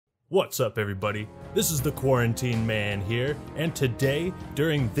What's up, everybody? This is the Quarantine Man here, and today,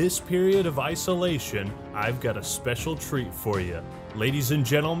 during this period of isolation, I've got a special treat for you. Ladies and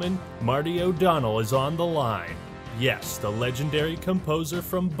gentlemen, Marty O Donnell is on the line. Yes, the legendary composer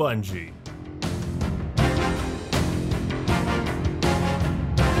from Bungie.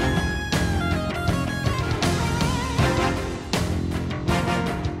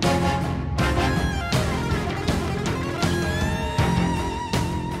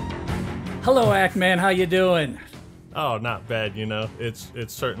 Hello, Ackman. How you doing? Oh, not bad, you know. It's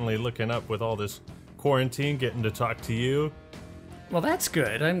certainly looking up with all this quarantine, getting to talk to you. Well, that's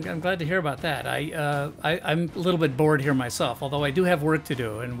good. I'm glad to hear about that. I'm a little bit bored here myself, although I do have work to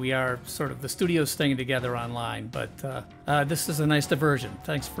do, and we are sort of the studio staying together online. But this is a nice diversion.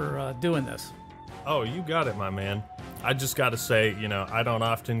 Thanks for doing this. Oh, you got it, my man. I just got to say, you know, I don't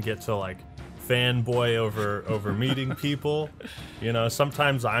often get to like fanboy over meeting people. You know,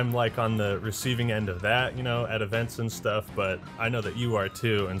 sometimes I'm like on the receiving end of that, you know, at events and stuff, but I know that you are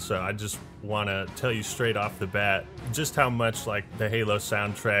too, and so I just want to tell you straight off the bat just how much like the Halo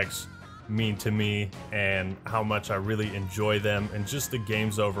soundtracks mean to me and how much I really enjoy them and just the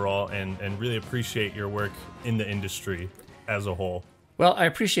games overall, and really appreciate your work in the industry as a whole. Well, I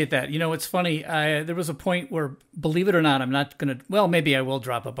appreciate that. You know, it's funny. There was a point where, believe it or not, I'm not going to... Well, maybe I will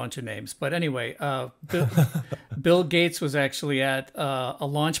drop a bunch of names. But anyway, Bill Gates was actually at a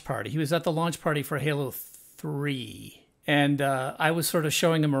launch party. He was at the launch party for Halo 3. And I was sort of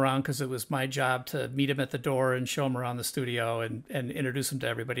showing him around because it was my job to meet him at the door and show him around the studio and introduce him to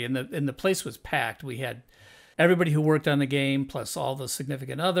everybody. And the place was packed. We had everybody who worked on the game, plus all the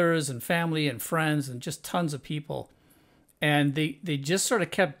significant others and family and friends and just tons of people. And they just sort of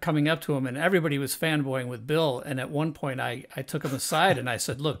kept coming up to him, and everybody was fanboying with Bill. And at one point, I took him aside and I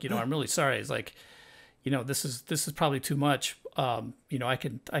said, "Look, you know, I'm really sorry." He's like, "You know, this is probably too much. You know, I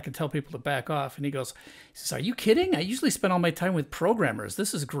can tell people to back off." And he says, "Are you kidding? I usually spend all my time with programmers.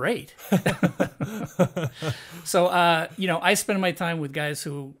 This is great." So, you know, I spend my time with guys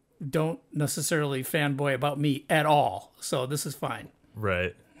who don't necessarily fanboy about me at all. So this is fine.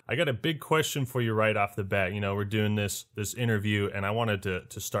 Right. I got a big question for you right off the bat. You know, we're doing this interview, and I wanted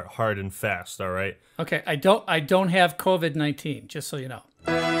to start hard and fast, all right? Okay, I don't have COVID-19, just so you know.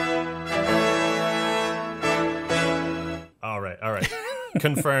 All right.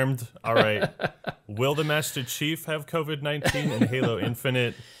 Confirmed. All right. Will the Master Chief have COVID-19 in Halo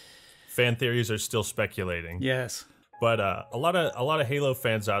Infinite? Fan theories are still speculating. Yes. But a lot of Halo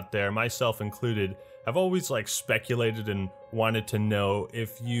fans out there, myself included, have always like speculated and wanted to know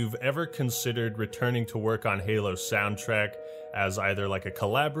if you've ever considered returning to work on Halo's soundtrack as either like a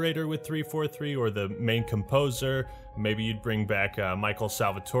collaborator with 343 or the main composer. Maybe you'd bring back Michael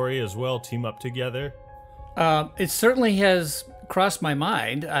Salvatore as well, team up together. It certainly has crossed my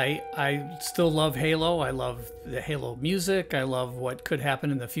mind. I still love Halo. I love the Halo music. I love what could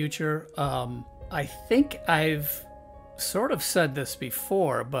happen in the future. I think I've sort of said this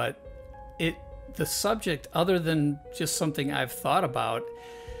before, but the subject, other than just something I've thought about,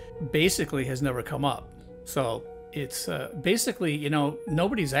 basically has never come up. So it's basically, you know,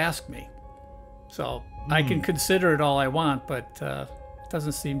 nobody's asked me. So I can consider it all I want, but it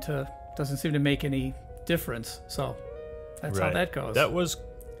doesn't seem to make any difference. So that's right. How that goes. That was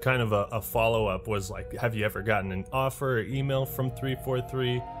kind of a follow-up, was like, have you ever gotten an offer or email from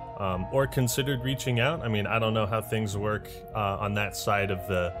 343 or considered reaching out? I mean, I don't know how things work on that side of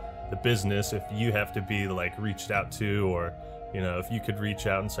the business, if you have to be like reached out to, or, you know, if you could reach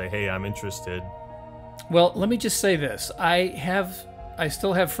out and say, "Hey, I'm interested." Well, let me just say this. I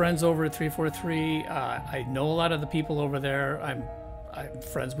still have friends over at 343. I know a lot of the people over there. I'm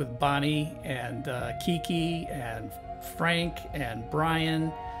friends with Bonnie and Kiki and Frank and Brian.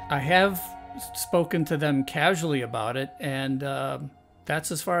 I have spoken to them casually about it, and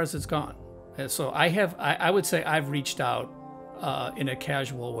that's as far as it's gone. And so I would say I've reached out in a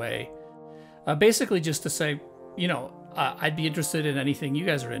casual way, basically just to say, you know, I'd be interested in anything you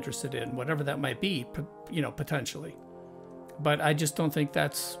guys are interested in, whatever that might be, you know, potentially. But I just don't think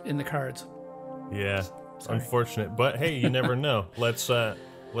that's in the cards. Yeah, unfortunate. But hey, you never know. Let's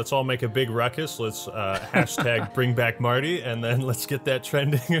all make a big ruckus. Let's hashtag bring back Marty, and then let's get that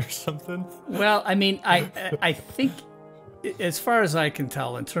trending or something. Well, I mean, I think, as far as I can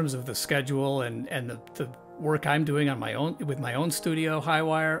tell, in terms of the schedule and the work I'm doing on my own with my own studio,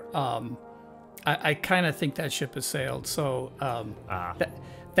 Highwire, I kind of think that ship has sailed. So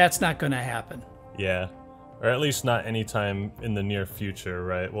that's not going to happen. Yeah, or at least not anytime in the near future,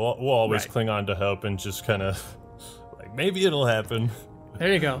 right? We'll always cling on to hope and just kind of like, maybe it'll happen.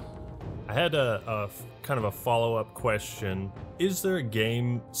 There you go. I had a kind of a follow-up question. Is there a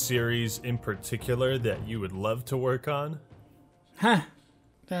game series in particular that you would love to work on? Huh.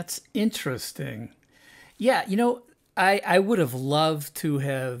 That's interesting. Yeah, you know, I would have loved to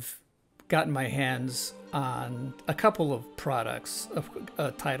have gotten my hands on a couple of products,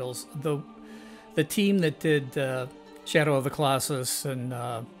 of titles. The team that did Shadow of the Colossus and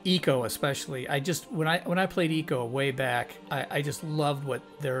Eco especially, when I played Eco way back, I just loved what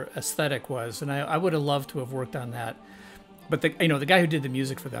their aesthetic was, and I would have loved to have worked on that. But the guy who did the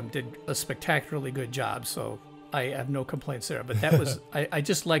music for them did a spectacularly good job, so I have no complaints there. But that was I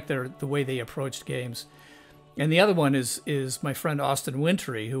just like the way they approached games. And the other one is my friend Austin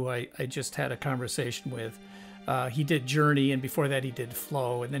Wintory, who I just had a conversation with. He did Journey, and before that he did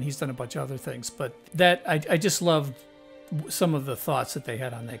Flow, and then he's done a bunch of other things. But that I just loved some of the thoughts that they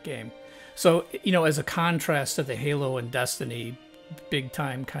had on that game. So, you know, as a contrast to the Halo and Destiny big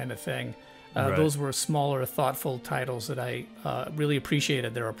time kind of thing, right. Those were smaller, thoughtful titles that I really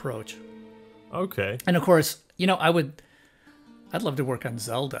appreciated their approach. Okay. And of course, you know, I'd love to work on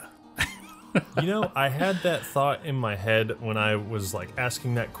Zelda. You know, I had that thought in my head when I was like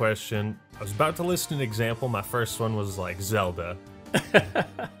asking that question. I was about to list an example. My first one was like Zelda.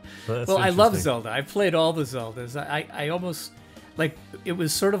 Well, I love Zelda. I played all the Zeldas. I almost, like, it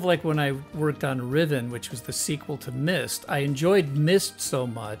was sort of like when I worked on Riven, which was the sequel to Myst. I enjoyed Myst so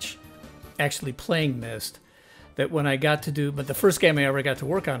much, actually playing Myst, that when I got to do, but the first game I ever got to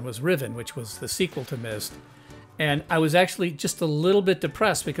work on was Riven, which was the sequel to Myst. And I was actually just a little bit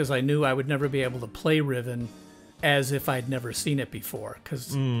depressed because I knew I would never be able to play Riven as if I'd never seen it before.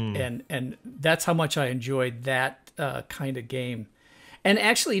 And that's how much I enjoyed that kind of game. And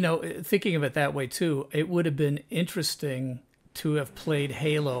actually, you know, thinking of it that way too, it would have been interesting to have played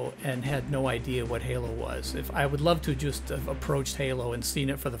Halo and had no idea what Halo was. If I would love to just have approached Halo and seen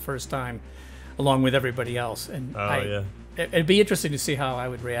it for the first time along with everybody else. And it'd be interesting to see how I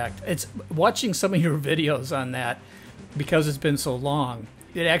would react. It's watching some of your videos on that, because it's been so long,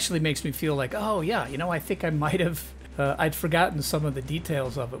 it actually makes me feel like, oh yeah, you know, I think I might have I'd forgotten some of the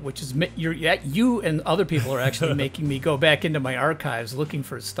details of it, which is you and other people are actually making me go back into my archives looking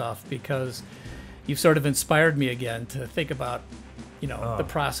for stuff, because you've sort of inspired me again to think about, you know, the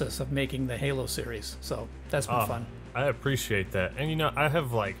process of making the Halo series. So that's been fun. I appreciate that. And you know, I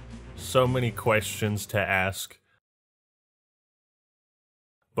have like so many questions to ask.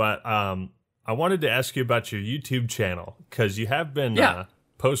 But I wanted to ask you about your YouTube channel, because you have been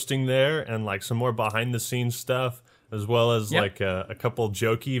posting there and like some more behind the scenes stuff, as well as like a couple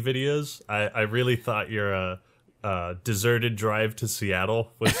jokey videos. I really thought your deserted drive to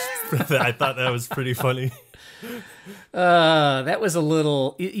Seattle was, I thought that was pretty funny. That was a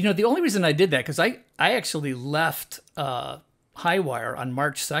little, you know, the only reason I did that, because I actually left Highwire on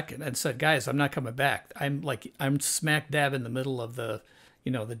March 2nd and said, guys, I'm not coming back. I'm smack dab in the middle of the,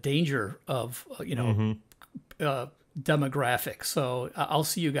 you know, the danger of, you know, demographics. So I'll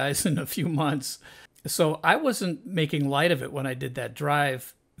see you guys in a few months. So I wasn't making light of it when I did that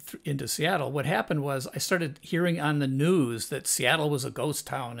drive into Seattle. What happened was I started hearing on the news that Seattle was a ghost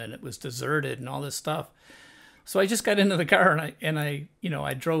town and it was deserted and all this stuff. So I just got into the car and I you know,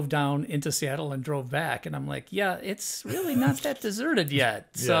 I drove down into Seattle and drove back, and I'm like, yeah, it's really not that deserted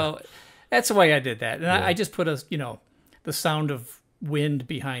yet. So that's the way I did that. And I just put you know, the sound of wind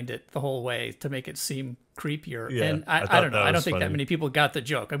behind it the whole way to make it seem creepier. And I don't know. I don't think that many people got the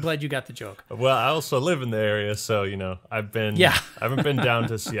joke. I'm glad you got the joke. Well, I also live in the area, so you know, I haven't been down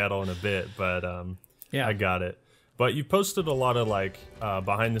to Seattle in a bit, but I got it. But you posted a lot of like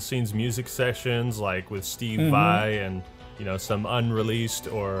behind the scenes music sessions, like with Steve Vai, and you know, some unreleased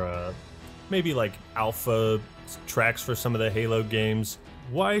or maybe like alpha tracks for some of the Halo games.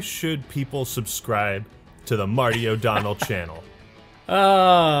 Why should people subscribe to the Marty O Donnell channel?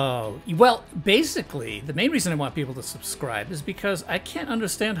 Oh, well, basically, the main reason I want people to subscribe is because I can't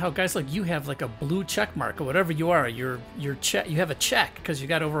understand how guys like you have like a blue check mark or whatever you are. You have a check because you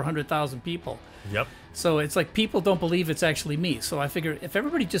got over 100,000 people. Yep. So it's like people don't believe it's actually me. So I figure if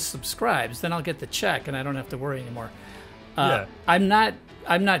everybody just subscribes, then I'll get the check and I don't have to worry anymore. I'm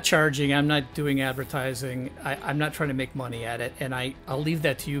not charging. I'm not doing advertising. I'm not trying to make money at it, and I'll leave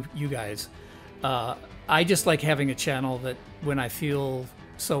that to you guys. I just like having a channel that when I feel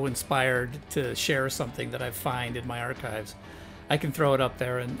so inspired to share something that I find in my archives, I can throw it up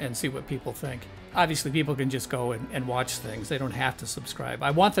there and see what people think. Obviously, people can just go and watch things. They don't have to subscribe.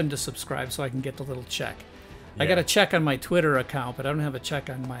 I want them to subscribe so I can get the little check. I got a check on my Twitter account, but I don't have a check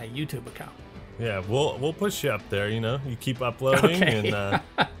on my YouTube account. Yeah, we'll push you up there. You know, you keep uploading, Okay. and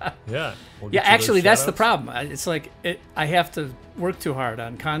yeah, we'll Yeah, get you those actually, that's the shout-outs. problem. It's like I have to work too hard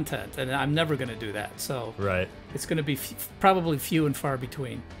on content, and I'm never going to do that. So Right. it's going to be probably few and far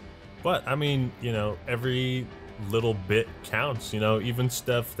between. But I mean, you know, every little bit counts. You know, even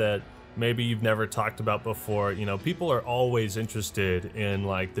stuff that maybe you've never talked about before. You know, people are always interested in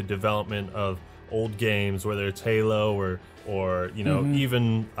like the development of old games, whether it's Halo or you know,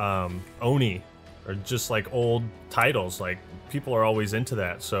 even Oni, or just like old titles. Like people are always into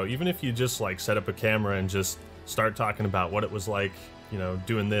that. So even if you just like set up a camera and just start talking about what it was like, you know,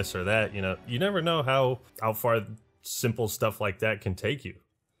 doing this or that, you know, you never know how far simple stuff like that can take you.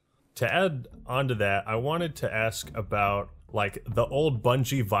 To add onto that, I wanted to ask about like the old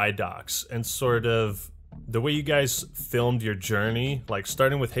Bungie ViDocs and sort of the way you guys filmed your journey, like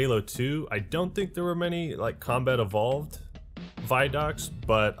starting with Halo 2. I don't think there were many like Combat Evolved ViDocs,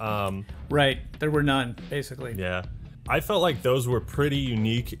 but Right, there were none basically. yeah. I felt like those were pretty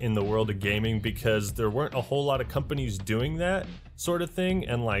unique in the world of gaming because there weren't a whole lot of companies doing that sort of thing,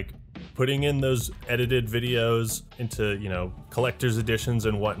 and like putting in those edited videos into, you know, collector's editions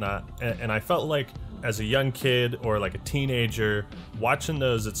and whatnot. And I felt like as a young kid or like a teenager watching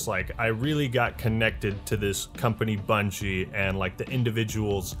those, it's like I really got connected to this company Bungie and like the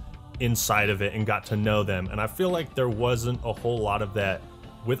individuals inside of it and got to know them. And I feel like there wasn't a whole lot of that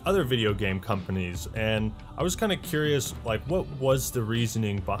with other video game companies. And I was kind of curious, like, what was the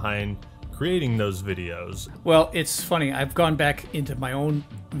reasoning behind creating those videos? Well, it's funny. I've gone back into my own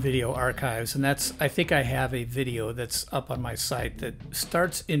video archives, and I think I have a video that's up on my site that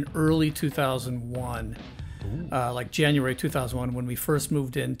starts in early 2001, like January 2001, when we first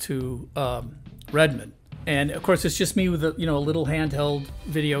moved into Redmond. And of course, it's just me with a little handheld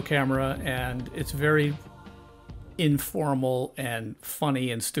video camera, and it's very informal and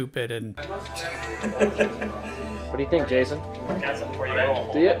funny and stupid. And What do you think, Jason? Got something for you.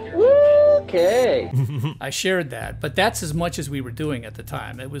 Do you? Okay. I shared that, but that's as much as we were doing at the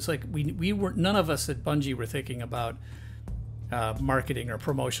time. It was like we were, none of us at Bungie were thinking about marketing or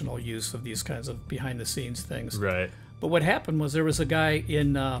promotional use of these kinds of behind-the-scenes things. Right. But what happened was there was a guy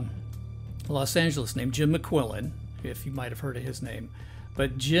in Los Angeles named Jim McQuillan, if you might have heard of his name.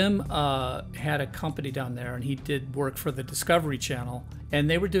 But Jim had a company down there, and he did work for the Discovery Channel, and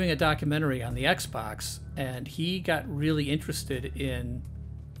they were doing a documentary on the Xbox, and he got really interested in,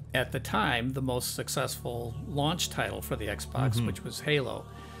 at the time, the most successful launch title for the Xbox, which was Halo.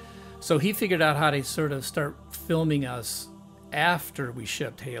 So he figured out how to sort of start filming us after we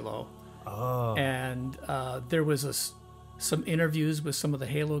shipped Halo. Oh. And there was some interviews with some of the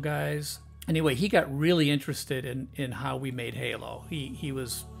Halo guys. Anyway, he got really interested in how we made Halo. He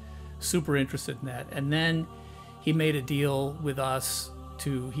was super interested in that. And then he made a deal with us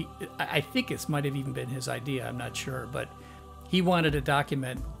I think it might have even been his idea, I'm not sure, but he wanted to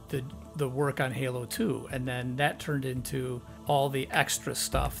document the work on Halo 2, and then that turned into all the extra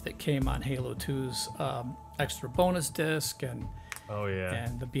stuff that came on Halo 2's extra bonus disc and Oh yeah.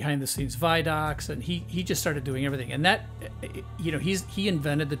 and the behind-the-scenes ViDocs, and he just started doing everything. And that, he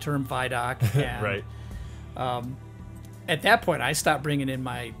invented the term ViDoc. And, Right. At that point, I stopped bringing in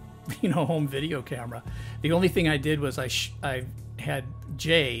my, home video camera. The only thing I did was I had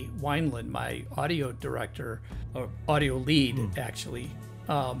Jay Wineland, my audio director, or audio lead, actually.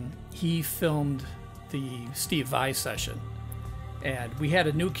 He filmed the Steve Vai session, and we had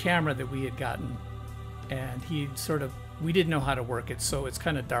a new camera that we had gotten, and we didn't know how to work it, so it's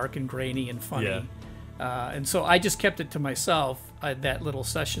kind of dark and grainy and funny. Yeah. And so I just kept it to myself, that little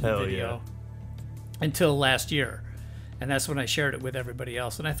session Hell video, until last year. And that's when I shared it with everybody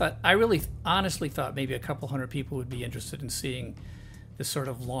else. And I really honestly thought maybe a couple hundred people would be interested in seeing this sort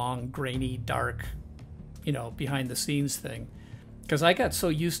of long, grainy, dark, behind the scenes thing. Because I got so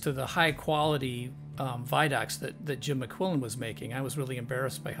used to the high quality ViDocs that Jim McQuillan was making, I was really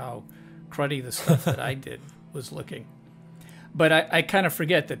embarrassed by how cruddy the stuff that I did was looking. But I kind of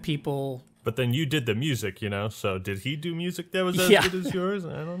forget that people... But then you did the music, so did he do music that was as good as yours?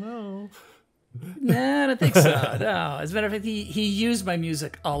 I don't know. Nah, I don't think so. No, as a matter of fact, he used my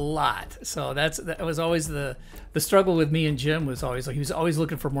music a lot. So that was always the struggle with me and Jim. Was always like he was always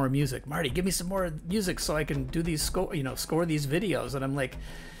looking for more music. Marty, give me some more music so I can do these score these videos. And I'm like,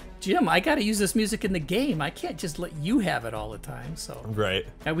 Jim, I got to use this music in the game. I can't just let you have it all the time. So Right.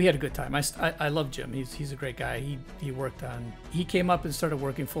 And we had a good time. I love Jim. He's a great guy. He came up and started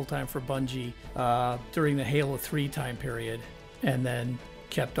working full time for Bungie during the Halo 3 time period, and then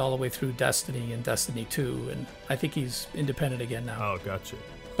kept all the way through Destiny and Destiny 2, and I think he's independent again now. Oh, gotcha.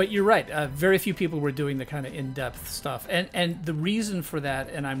 But you're right. Very few people were doing the kind of in-depth stuff. And the reason for that,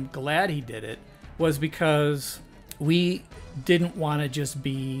 and I'm glad he did it, was because we didn't want to just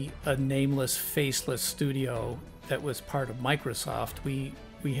be a nameless, faceless studio that was part of Microsoft. We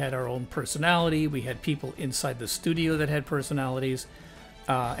had our own personality. We had people inside the studio that had personalities.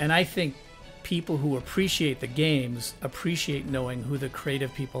 And I think people who appreciate the games appreciate knowing who the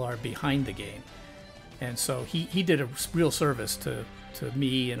creative people are behind the game. And so he did a real service to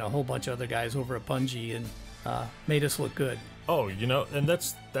me and a whole bunch of other guys over at Bungie, and made us look good. Oh, you know, and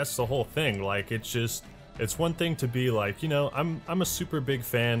that's the whole thing. Like, it's one thing to be like, you know, I'm a super big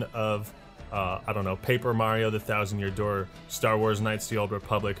fan of I don't know, Paper Mario: The Thousand Year Door, Star Wars: Knights of the Old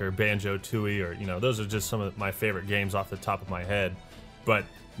Republic, or Banjo-Tooie, or, you know, those are just some of my favorite games off the top of my head. But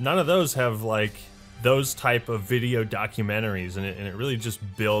none of those have like those type of video documentaries, and it really just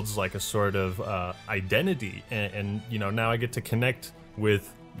builds like a sort of identity. And you know, now I get to connect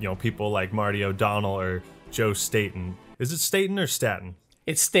with, you know, people like Marty O'Donnell or Joe Staten. Is it Staten or Staten?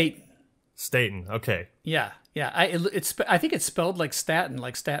 It's Staten. Staten. Okay. Yeah. I think it's spelled like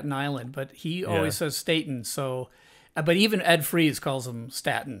Staten Island, but he always says Staten. So, but even Ed Freeze calls him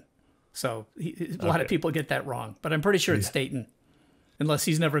Staten. So a lot of people get that wrong, but I'm pretty sure it's Staten, unless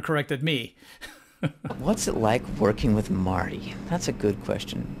he's never corrected me. What's it like working with Marty? That's a good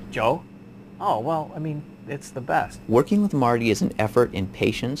question. Joe? Oh, well, I mean, it's the best. Working with Marty is an effort in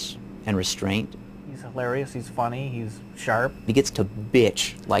patience and restraint. He's hilarious, he's funny, he's sharp. He gets to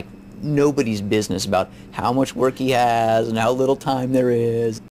bitch like nobody's business about how much work he has and how little time there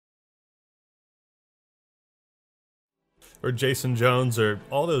is. Or Jason Jones, or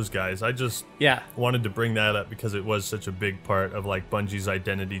all those guys. I just wanted to bring that up because it was such a big part of like Bungie's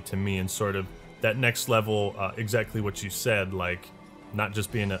identity to me, and sort of that next level, exactly what you said, like not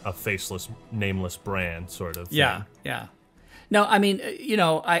just being a faceless, nameless brand sort of thing. Yeah. No, I mean, you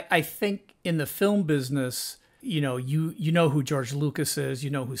know, I think in the film business, you know who George Lucas is, you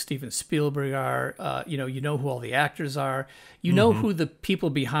know who Steven Spielberg are, you know who all the actors are, you know who the people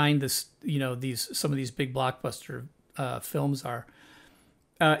behind this, you know, some of these big blockbuster films are.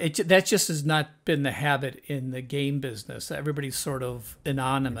 That just has not been the habit in the game business. Everybody's sort of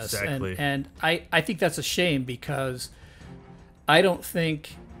anonymous. Exactly. And I think that's a shame, because I don't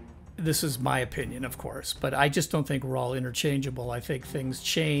think, this is my opinion, of course, but I just don't think we're all interchangeable. I think things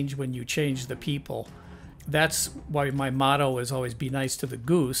change when you change the people. That's why my motto is always be nice to the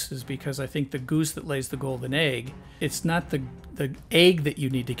goose, is because I think the goose that lays the golden egg, it's not the egg that you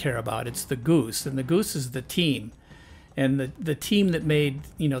need to care about, it's the goose. And the goose is the team. And the team that made,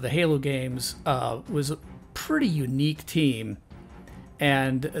 you know, the Halo games was a pretty unique team.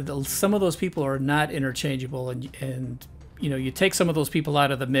 And some of those people are not interchangeable. And you know, you take some of those people out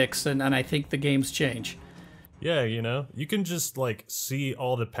of the mix, and I think the games change. Yeah, you know, you can just like see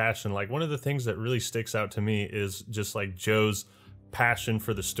all the passion. Like, one of the things that really sticks out to me is just like Joe's passion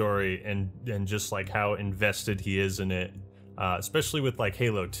for the story, and just like how invested he is in it, especially with like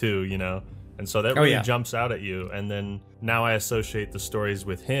Halo 2, you know. And so that really jumps out at you. And then now I associate the stories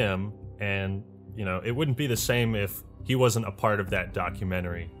with him, and, you know, it wouldn't be the same if he wasn't a part of that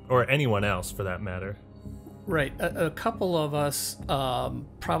documentary, or anyone else for that matter. Right. A couple of us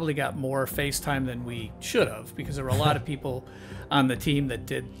probably got more FaceTime than we should have, because there were a lot of people on the team that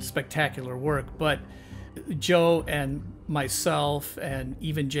did spectacular work. But Joe and myself, and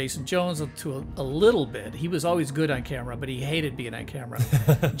even Jason Jones to a little bit, he was always good on camera, but he hated being on camera.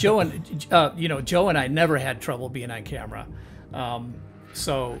 Joe and I never had trouble being on camera.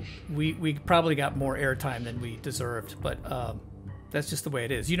 So we probably got more airtime than we deserved, but that's just the way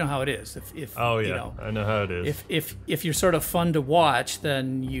it is. You know how it is. If oh yeah, you know, I know how it is. If you're sort of fun to watch,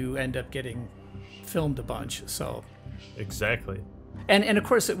 then you end up getting filmed a bunch. So exactly. And of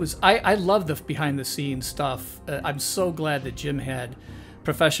course, it was I love the behind the scenes stuff. I'm so glad that Jim had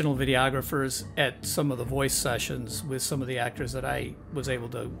professional videographers at some of the voice sessions with some of the actors that I was able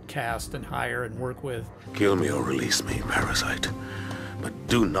to cast and hire and work with. Kill me or release me, Parasite. But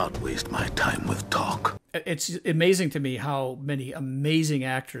do not waste my time with talk. It's amazing to me how many amazing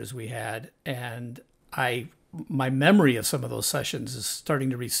actors we had, and my memory of some of those sessions is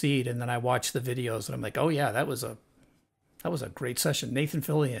starting to recede, and then I watch the videos and I'm like, oh yeah, that was a great session. Nathan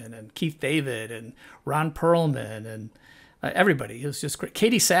Fillion and Keith David and Ron Perlman and everybody. It was just great.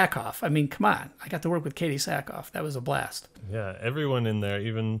 Katie Sackhoff. I mean, come on. I got to work with Katie Sackhoff. That was a blast. Yeah, everyone in there,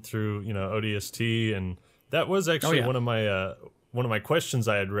 even through, you know, ODST, and that was actually one of my questions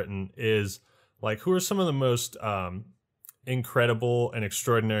I had written is, like, who are some of the most incredible and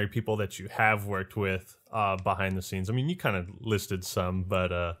extraordinary people that you have worked with behind the scenes? I mean, you kind of listed some,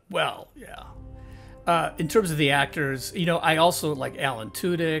 but... Well, yeah. In terms of the actors, you know, I also like Alan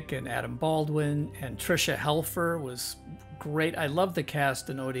Tudyk and Adam Baldwin, and Trisha Helfer was great. I loved the cast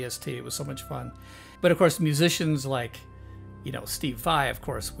in ODST. It was so much fun. But of course, musicians like, you know, Steve Vai, of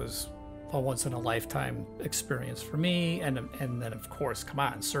course, was a once in a lifetime experience for me. And then of course, come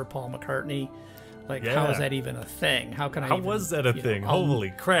on, Sir Paul McCartney. Like, how is that even a thing? How can I? How was that a thing?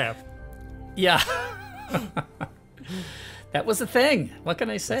 Holy crap! Yeah, that was a thing. What can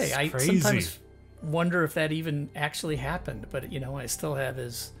I say? That's I crazy. sometimes wonder if that even actually happened. But you know, I still got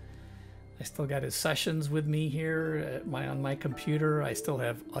his sessions with me here on my computer. I still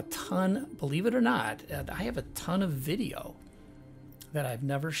have a ton, believe it or not, I have a ton of video that I've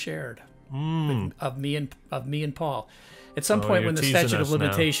never shared of me and Paul. At some point when the statute of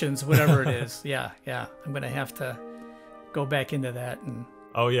limitations, whatever it is, yeah, I'm gonna have to go back into that. And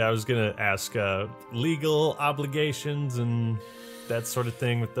oh yeah, I was gonna ask legal obligations and that sort of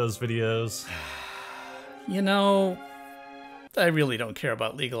thing with those videos. You know, I really don't care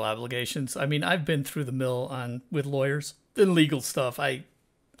about legal obligations. I mean, I've been through the mill with lawyers and legal stuff. I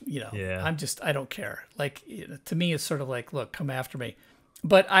don't care. Like, to me, it's sort of like, look, come after me.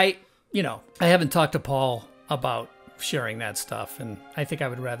 But I haven't talked to Paul about sharing that stuff, and I think I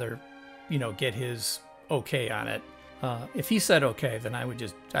would rather, get his okay on it. If he said okay, then I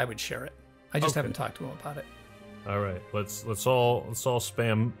would share it. I just haven't talked to him about it. All right, let's all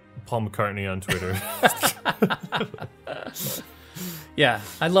spam Paul McCartney on Twitter. Yeah,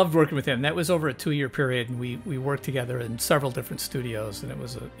 I loved working with him. That was over a 2-year period, and we worked together in several different studios, and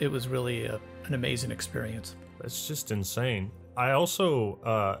it was really an amazing experience. That's just insane. I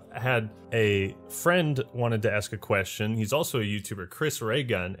also had a friend wanted to ask a question. He's also a YouTuber, Chris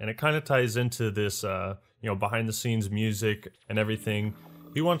Raygun, and it kind of ties into this, behind the scenes music and everything.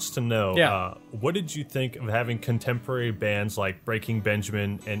 He wants to know, what did you think of having contemporary bands like Breaking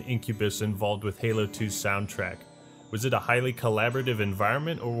Benjamin and Incubus involved with Halo 2's soundtrack? Was it a highly collaborative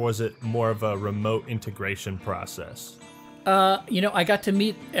environment, or was it more of a remote integration process? I got to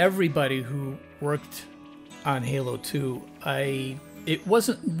meet everybody who worked on Halo 2. It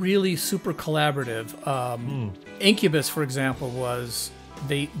wasn't really super collaborative. Incubus, for example, was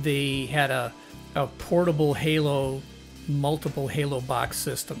they had a portable Halo, multiple Halo box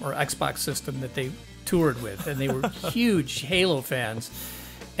system or Xbox system that they toured with, and they were huge Halo fans.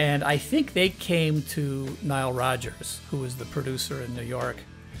 And I think they came to Nile Rodgers, who was the producer in New York,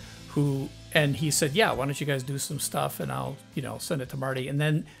 and he said, yeah, why don't you guys do some stuff, and I'll, send it to Marty. And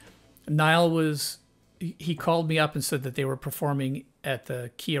then Nile he called me up and said that they were performing at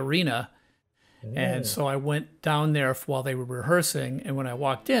the Key Arena. And so I went down there while they were rehearsing, and when I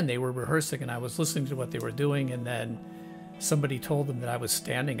walked in, they were rehearsing, and I was listening to what they were doing, and then somebody told them that I was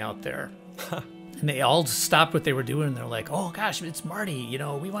standing out there. And they all stopped what they were doing, and they're like, oh gosh, it's Marty,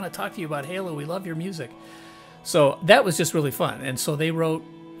 we want to talk to you about Halo, we love your music. So that was just really fun. And so they wrote,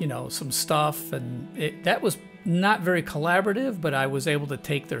 some stuff, and that was not very collaborative, but I was able to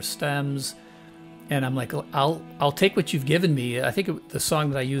take their stems, and I'm like, I'll take what you've given me. I think the song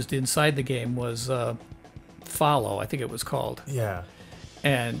that I used inside the game was Follow, I think it was called. Yeah.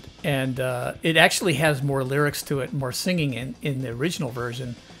 And it actually has more lyrics to it, more singing in the original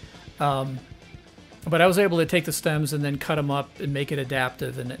version. But I was able to take the stems and then cut them up and make it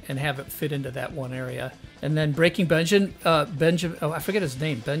adaptive and have it fit into that one area. And then Breaking Benjamin, I forget his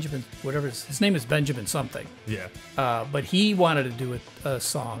name, Benjamin, whatever his name is, Benjamin something. Yeah. But he wanted to do a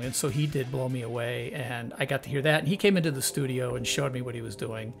song, and so he did Blow Me Away, and I got to hear that. And he came into the studio and showed me what he was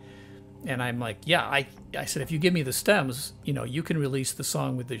doing. And I'm like, yeah, I said, if you give me the stems, you can release the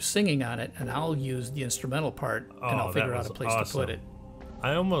song with the singing on it, and I'll use the instrumental part, and I'll figure out a place to put it.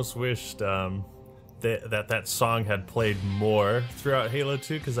 I almost wished that song had played more throughout Halo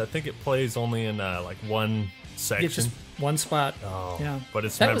 2, because I think it plays only in one section. It's just one spot. Oh, yeah. But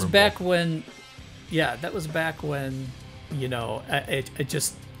it's memorable. memorable. That was back when,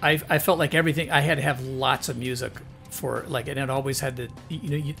 I felt like everything, I had to have lots of music for, and it always had to,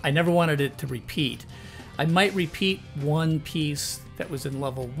 I never wanted it to repeat. I might repeat one piece that was in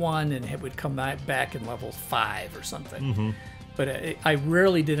level 1, and it would come back in level 5 or something. Mm-hmm. But I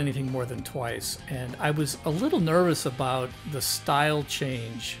rarely did anything more than twice, and I was a little nervous about the style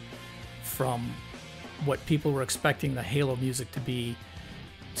change from what people were expecting the Halo music to be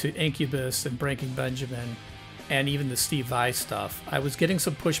to Incubus and Breaking Benjamin and even the Steve Vai stuff. I was getting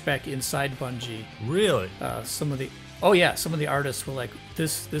some pushback inside Bungie. Really? Some of the artists were like,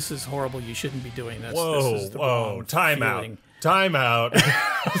 this is horrible, you shouldn't be doing this. Whoa, this is the wrong time feeling. out. Time out.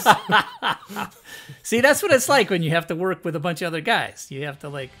 See, that's what it's like when you have to work with a bunch of other guys. You have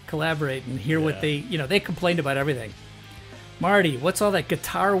to collaborate and hear what they complained about everything. Marty, what's all that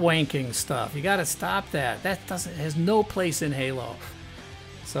guitar wanking stuff? You got to stop that. That has no place in Halo.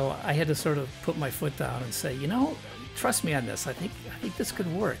 So I had to sort of put my foot down and say, trust me on this. I think this could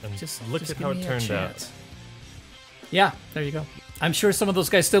work. And just look at how it turned out. Yeah, there you go. I'm sure some of those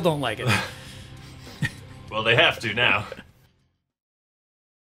guys still don't like it. Well, they have to now.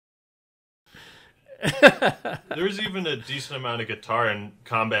 There's even a decent amount of guitar in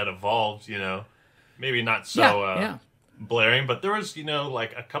Combat Evolved, maybe not so blaring, but there was,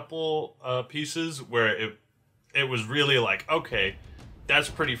 like a couple pieces where it was really like, okay, that's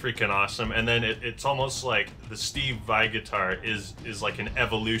pretty freaking awesome. And then it's almost like the Steve Vai guitar is like an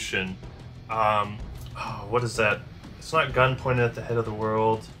evolution. What is that? It's not Gun Pointed at the Head of the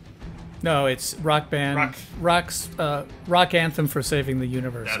World. No, it's Rock Band. Rock Anthem for Saving the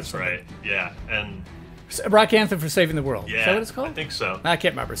Universe. That's right. Yeah, and Rock Anthem for Saving the World. Yeah, is that what it's called? I think so. I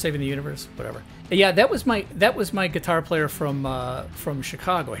can't remember. Saving the Universe, whatever. Yeah, that was my guitar player from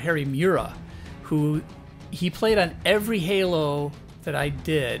Chicago, Harry Mura, who he played on every Halo that I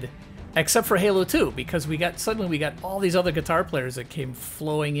did, except for Halo 2, because we got all these other guitar players that came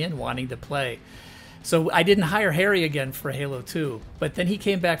flowing in wanting to play. So I didn't hire Harry again for Halo 2, but then he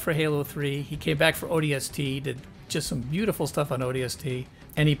came back for Halo 3. He came back for ODST, did just some beautiful stuff on ODST,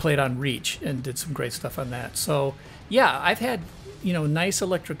 and he played on Reach and did some great stuff on that. So yeah, I've had nice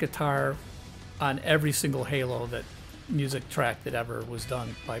electric guitar on every single Halo music track that ever was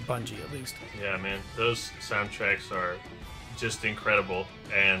done by Bungie, at least. Yeah, man, those soundtracks are just incredible,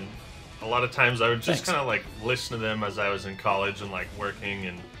 and a lot of times I would just kind of like listen to them as I was in college and like working,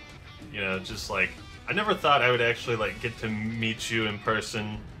 and just like I never thought I would actually like get to meet you in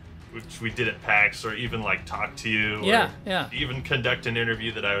person, which we did at PAX, or even like talk to you, or even conduct an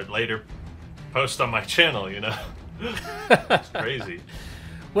interview that I would later post on my channel. It's crazy.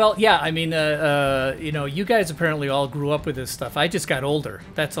 Well, yeah, I mean, you guys apparently all grew up with this stuff. I just got older.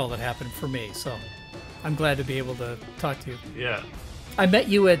 That's all that happened for me. So I'm glad to be able to talk to you. Yeah. I met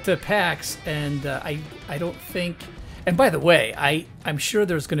you at PAX, and I don't think... And by the way, I'm sure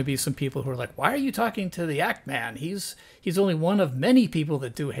there's going to be some people who are like, why are you talking to the Act Man? He's only one of many people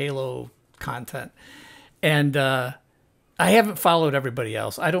that do Halo content. And I haven't followed everybody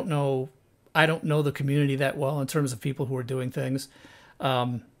else. I don't know the community that well in terms of people who are doing things.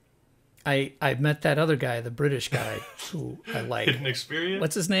 I met that other guy, the British guy, who I like. Hidden Experience?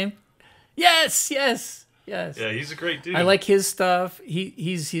 What's his name? Yes. Yeah, he's a great dude. I like his stuff.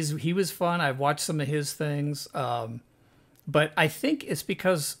 He was fun. I've watched some of his things. But I think it's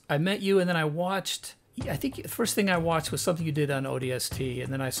because I met you and then I think the first thing I watched was something you did on ODST,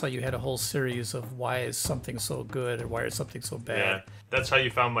 and then I saw you had a whole series of why is something so good or why is something so bad. Yeah, that's how you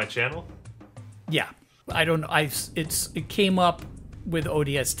found my channel? Yeah. I don't know. It came up with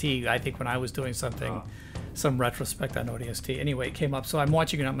ODST, I think, when I was doing something, some retrospect on ODST. Anyway, it came up. So I'm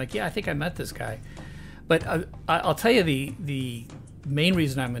watching it and I'm like, yeah, I think I met this guy. But I'll tell you the main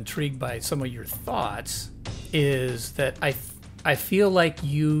reason I'm intrigued by some of your thoughts is that I feel like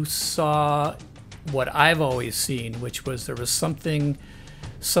you saw what I've always seen, which was there was something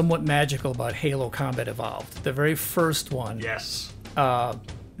somewhat magical about Halo Combat Evolved, the very first one. Yes.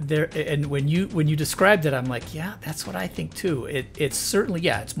 And when you described it, I'm like, yeah, that's what I think too. It's certainly,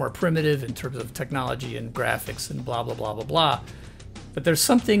 it's more primitive in terms of technology and graphics and blah blah blah blah blah. But there's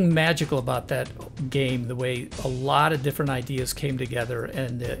something magical about that game, the way a lot of different ideas came together,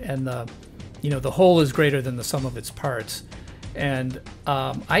 and the whole is greater than the sum of its parts. And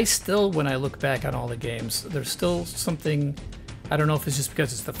I still, when I look back on all the games, there's still something. I don't know if it's just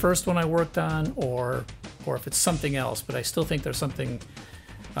because it's the first one I worked on, or if it's something else. But I still think there's something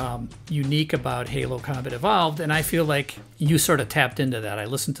unique about Halo Combat Evolved, and I feel like you sort of tapped into that. I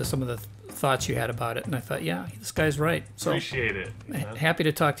listened to some of the thoughts you had about it, and I thought, yeah, this guy's right. So appreciate it. Man. Happy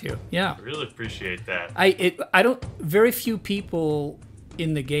to talk to you. Yeah, I really appreciate that. I don't. Very few people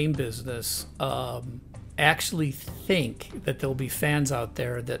in the game business actually think that there'll be fans out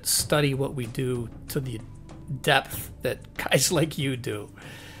there that study what we do to the depth that guys like you do.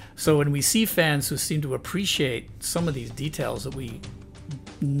 So when we see fans who seem to appreciate some of these details that we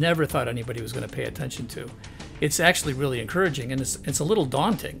never thought anybody was going to pay attention to, it's actually really encouraging, and it's a little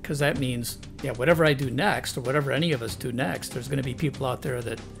daunting, because that means, whatever I do next, or whatever any of us do next, there's going to be people out there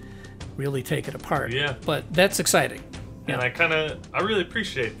that really take it apart. Yeah. But that's exciting. And I really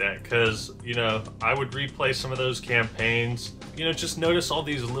appreciate that, because, I would replay some of those campaigns, just notice all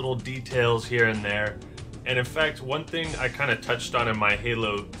these little details here and there. And in fact, one thing I kind of touched on in my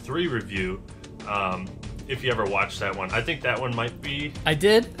Halo 3 review, if you ever watched that one, I think that one might be... I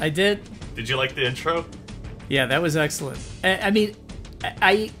did. Did you like the intro? Yeah, that was excellent. I mean,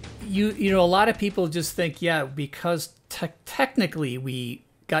 a lot of people just think, because technically we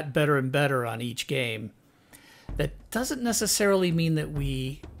got better and better on each game, that doesn't necessarily mean that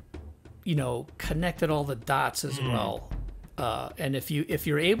we, connected all the dots as well. And if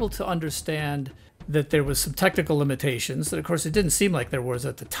you're able to understand that there was some technical limitations, that of course it didn't seem like there was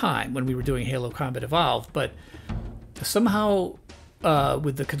at the time when we were doing Halo Combat Evolved, but somehow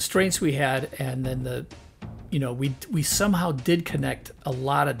with the constraints we had, and then we somehow did connect a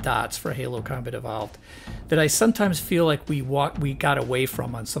lot of dots for Halo Combat Evolved that I sometimes feel like we got away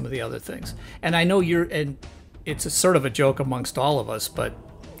from on some of the other things. And I know and it's a sort of a joke amongst all of us, but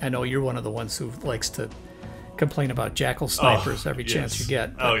I know you're one of the ones who likes to complain about jackal snipers every chance you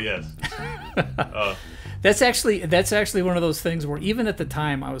get. Oh, yes. That's actually one of those things where even at the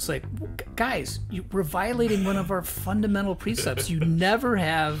time I was like, guys, we're violating one of our fundamental precepts. You're never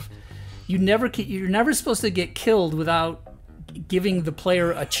supposed to get killed without giving the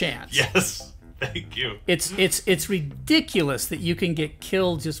player a chance. Yes. Thank you. It's ridiculous that you can get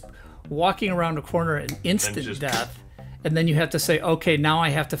killed just walking around a corner and instant death. And then you have to say, okay, now I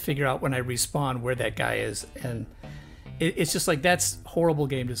have to figure out when I respawn where that guy is. And it's just like, that's horrible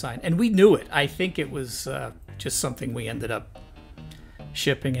game design. And we knew it. I think it was just something we ended up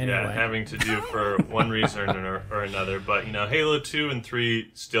shipping anyway. Yeah, having to do for one reason or another. But, Halo 2 and 3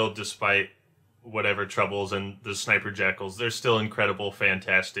 still, despite whatever troubles and the Sniper Jackals, they're still incredible,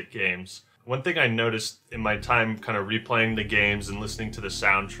 fantastic games. One thing I noticed in my time kind of replaying the games and listening to the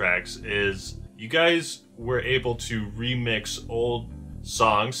soundtracks is you guys were able to remix old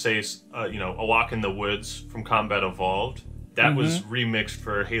songs, say, A Walk in the Woods from Combat Evolved. That was remixed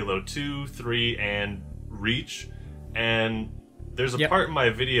for Halo 2, 3, and Reach. And there's a part in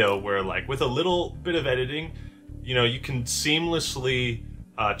my video where, like, with a little bit of editing, you can seamlessly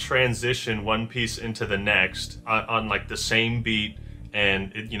transition one piece into the next on like the same beat,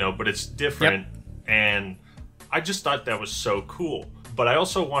 and but it's different. And I just thought that was so cool. But I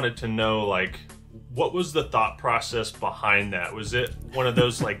also wanted to know, like, what was the thought process behind that? Was it one of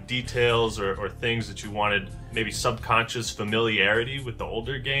those like details or things that you wanted, maybe subconscious familiarity with the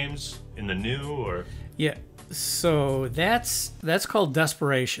older games in the new, or? Yeah, so that's called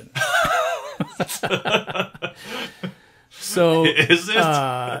desperation. So is it?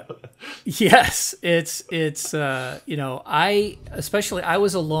 Yes, it's I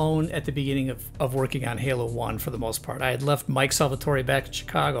was alone at the beginning of working on Halo 1 for the most part. I had left Mike Salvatore back in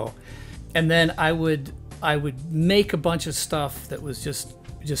Chicago, and then I would make a bunch of stuff that was just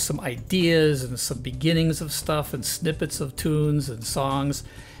some ideas and some beginnings of stuff and snippets of tunes and songs,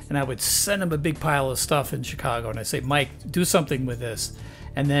 and I would send him a big pile of stuff in Chicago, and I'd say, Mike, do something with this.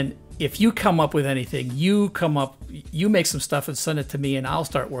 And then if you come up with anything, you make some stuff and send it to me, and I'll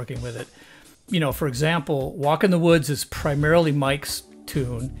start working with it. For example, Walk in the Woods is primarily Mike's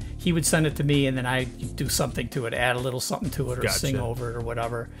tune. He would send it to me, and then I do something to it, add a little something to it, or sing over it, or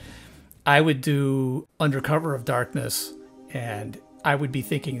whatever. I would do Under Cover of Darkness, and I would be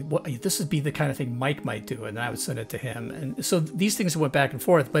thinking, well, this would be the kind of thing Mike might do, and then I would send it to him. And so these things went back and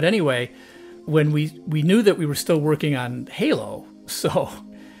forth. But anyway, when we knew that we were still working on Halo, so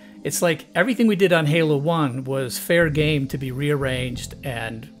it's like everything we did on Halo 1 was fair game to be rearranged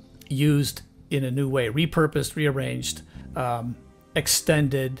and used in a new way, repurposed, rearranged,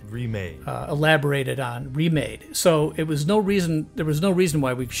 extended, remade, elaborated on, remade. So there was no reason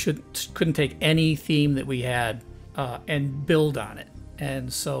why we couldn't take any theme that we had and build on it.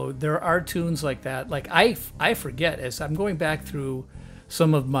 And so there are tunes like that. Like I forget, as I'm going back through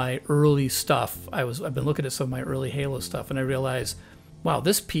some of my early stuff, I've been looking at some of my early Halo stuff, and I realized, wow,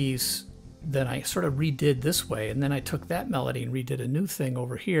 this piece, then I sort of redid this way, and then I took that melody and redid a new thing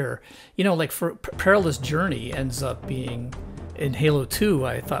over here. Like for Perilous Journey ends up being, in Halo 2,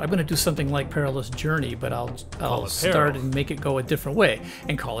 I thought I'm going to do something like Perilous Journey, but I'll start and make it go a different way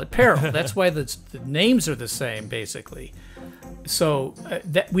and call it Peril. That's why the names are the same, basically. So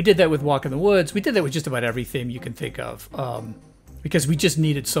we did that with Walk in the Woods. We did that with just about every theme you can think of, because we just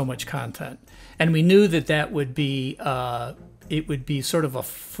needed so much content, and we knew that would be it would be sort of a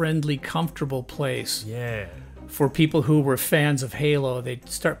friendly, comfortable place. Yeah. For people who were fans of Halo. They'd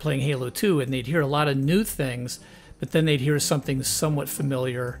start playing Halo 2, and they'd hear a lot of new things, but then they'd hear something somewhat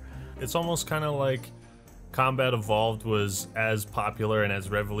familiar. It's almost kind of like Combat Evolved was as popular and as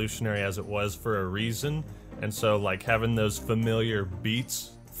revolutionary as it was for a reason. And so, like, having those familiar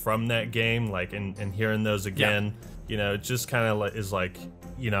beats from that game, like, and hearing those again, it just kind of is like,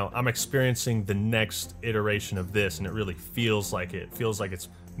 I'm experiencing the next iteration of this, and it really feels like it. It feels like it's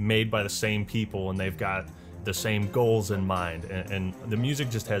made by the same people, and they've got the same goals in mind. And the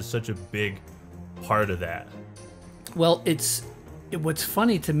music just has such a big part of that. Well, what's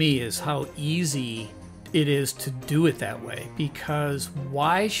funny to me is how easy it is to do it that way, because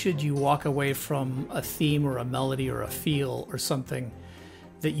why should you walk away from a theme or a melody or a feel or something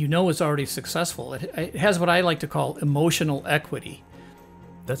that you know is already successful? It has what I like to call emotional equity.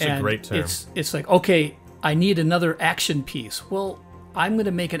 That's a great term. It's like, okay, I need another action piece. Well, I'm going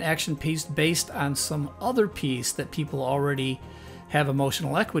to make an action piece based on some other piece that people already have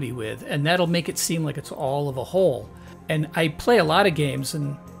emotional equity with, and that'll make it seem like it's all of a whole. And I play a lot of games,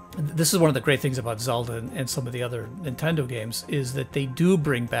 and this is one of the great things about Zelda and some of the other Nintendo games, is that they do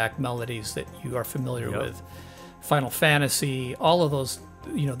bring back melodies that you are familiar with. Final Fantasy, all of those,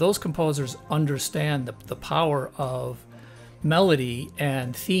 those composers understand the power of melody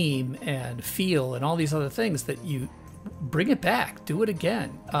and theme and feel and all these other things, that you bring it back, do it again.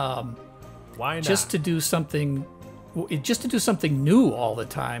 Why not? Just to do something new all the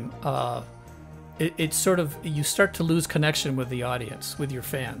time. It's sort of, you start to lose connection with the audience, with your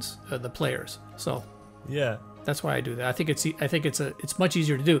fans, the players. So yeah, that's why I do that. I think it's much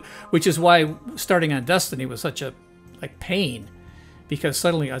easier to do, which is why starting on Destiny was such a pain, because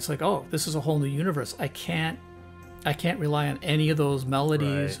suddenly it's like, oh, this is a whole new universe. I can't rely on any of those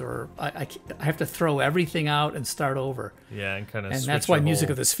melodies, right. Or I have to throw everything out and start over. Yeah, and kind of. And that's why Music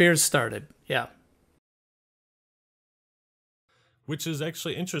of the Spheres started. Yeah. Which is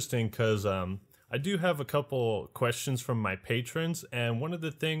actually interesting, because I do have a couple questions from my patrons, and one of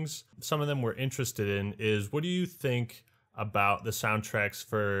the things some of them were interested in is, what do you think about the soundtracks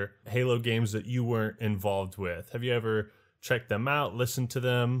for Halo games that you weren't involved with? Have you ever checked them out, listened to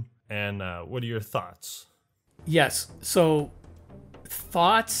them, and what are your thoughts? Yes. So,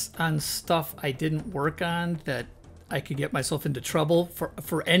 thoughts on stuff I didn't work on that I could get myself into trouble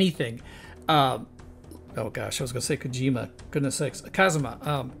for anything. Oh gosh, I was gonna say Kojima. Goodness sakes,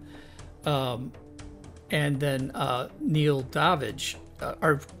 Kazuma. And then Neil Davidge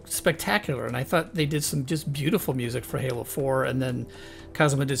are spectacular, and I thought they did some just beautiful music for Halo 4, and then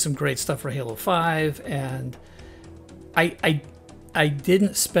Kazuma did some great stuff for Halo 5, and I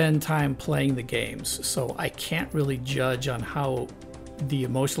didn't spend time playing the games, so I can't really judge on how the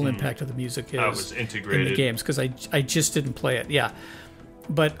emotional impact of the music is in the games, because I just didn't play it. Yeah,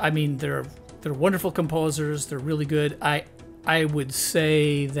 but I mean, they're wonderful composers. They're really good. I would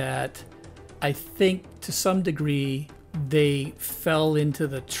say that I think to some degree they fell into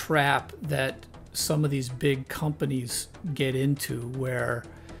the trap that some of these big companies get into, where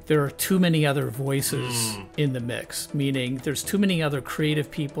there are too many other voices in the mix, meaning there's too many other creative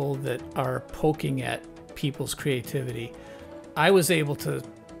people that are poking at people's creativity. I was able to,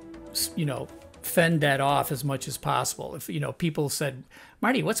 fend that off as much as possible. If, people said,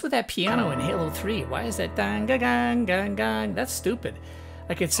 Marty, what's with that piano in Halo 3? Why is that dang, gang, gang, gang? That's stupid.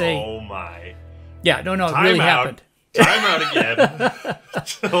 I could say, oh my. Yeah, no, it really happened. Time out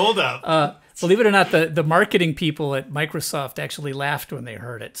again. Hold up. Believe it or not, the marketing people at Microsoft actually laughed when they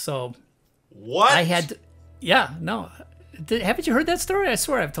heard it. So what? I had to, yeah, no. Haven't you heard that story? I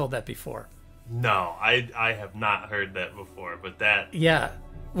swear I've told that before. No, I have not heard that before, but that... Yeah.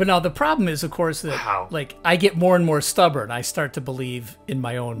 Well, now, the problem is, of course, that I get more and more stubborn. I start to believe in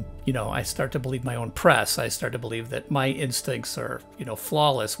my own, I start to believe my own press. I start to believe that my instincts are,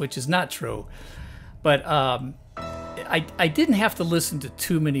 flawless, which is not true. But I didn't have to listen to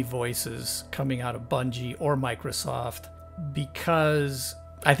too many voices coming out of Bungie or Microsoft, because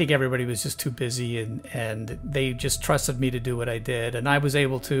I think everybody was just too busy, and they just trusted me to do what I did. And I was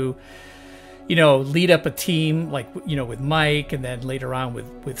able to, lead up a team with Mike, and then later on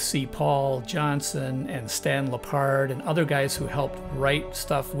with C. Paul Johnson and Stan Lepard and other guys who helped write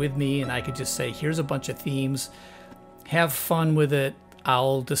stuff with me. And I could just say, here's a bunch of themes, have fun with it.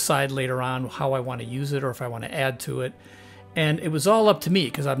 I'll decide later on how I want to use it or if I want to add to it. And it was all up to me,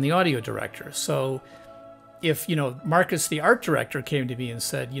 because I'm the audio director. So if, Marcus, the art director, came to me and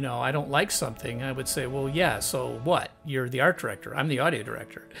said, I don't like something, I would say, well, yeah, so what? You're the art director. I'm the audio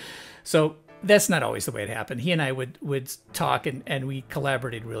director. So that's not always the way it happened. He and I would talk, and we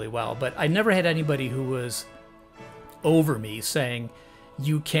collaborated really well. But I never had anybody who was over me saying,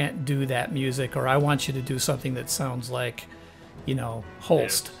 you can't do that music, or I want you to do something that sounds like,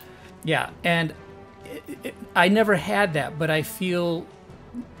 Holst. Yeah, and I never had that, but I feel,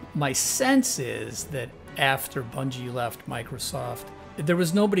 my sense is that after Bungie left Microsoft, there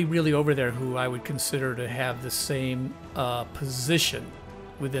was nobody really over there who I would consider to have the same position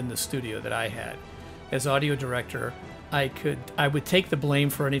within the studio that I had. As audio director, I would take the blame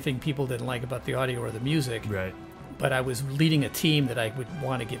for anything people didn't like about the audio or the music. Right. But I was leading a team that I would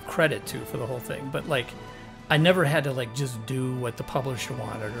want to give credit to for the whole thing. But I never had to just do what the publisher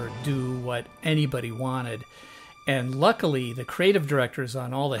wanted or do what anybody wanted. And luckily, the creative directors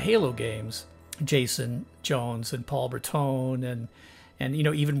on all the Halo games Jason Jones and Paul Bertone and you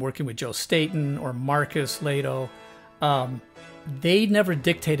know, even working with Joe Staten or Marcus Lato, they never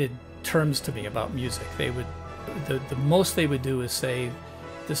dictated terms to me about music. They would, the most they would do is say,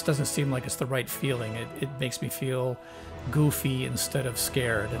 this doesn't seem like it's the right feeling. It makes me feel goofy instead of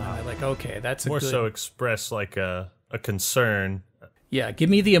scared. And I'm like, okay, that's more so express like a concern. Yeah, give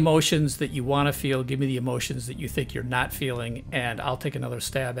me the emotions that you want to feel. Give me the emotions that you think you're not feeling, and I'll take another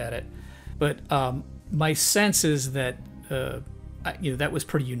stab at it. But my sense is that you know, that was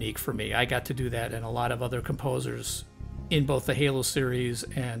pretty unique for me. I got to do that, and a lot of other composers in both the Halo series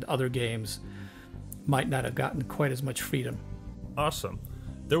and other games might not have gotten quite as much freedom. Awesome.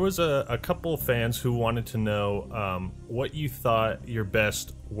 There was a couple fans who wanted to know what you thought your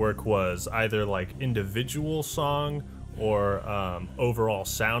best work was, either like individual song or overall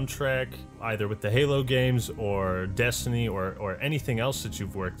soundtrack, either with the Halo games or Destiny or anything else that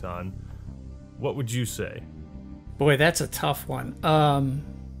you've worked on. What would you say? Boy, that's a tough one.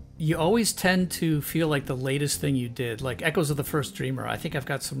 You always tend to feel like the latest thing you did, like Echoes of the First Dreamer. I think I've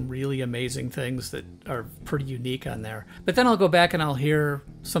got some really amazing things that are pretty unique on there. But then I'll go back and I'll hear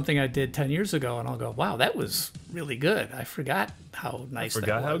something I did 10 years ago and I'll go, wow, that was really good. I forgot how nice that was.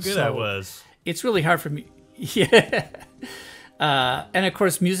 Forgot how good that was. It's really hard for me. Yeah. And of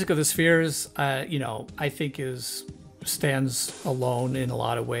course, Music of the Spheres, you know, I think stands alone in a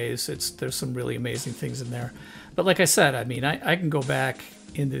lot of ways. There's some really amazing things in there. But like I said, I mean, I can go back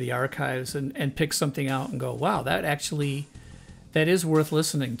into the archives and pick something out and go, wow, that is worth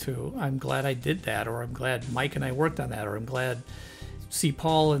listening to. I'm glad I did that, or I'm glad Mike and I worked on that, or I'm glad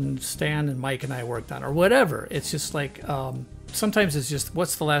Paul and Stan and Mike and I worked on, or whatever. It's just like, sometimes it's just,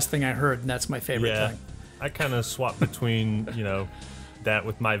 what's the last thing I heard, and that's my favorite thing. I kind of swap between, you know, that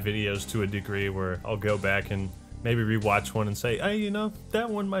with my videos to a degree, where I'll go back and maybe rewatch one and say, hey, you know, that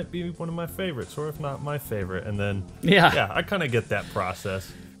one might be one of my favorites, or if not my favorite. And then, yeah, I kind of get that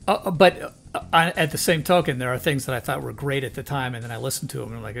process. But at the same token, there are things that I thought were great at the time, and then I listened to them,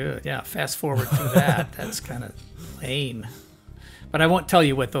 and I'm like, yeah, fast forward through that. That's kind of lame. But I won't tell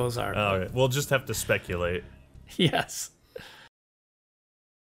you what those are. All right. We'll just have to speculate. Yes.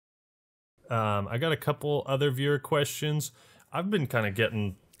 I got a couple other viewer questions. I've been kind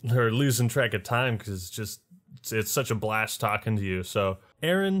of losing track of time because it's such a blast talking to you. So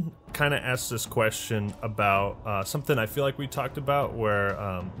Aaron kind of asked this question about something I feel like we talked about, where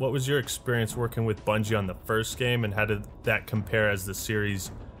what was your experience working with Bungie on the first game, and how did that compare as the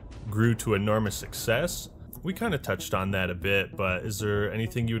series grew to enormous success? We kind of touched on that a bit, but is there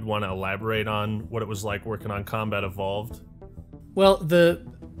anything you would want to elaborate on what it was like working on Combat Evolved? Well, the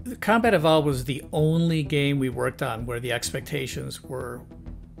Combat Evolved was the only game we worked on where the expectations were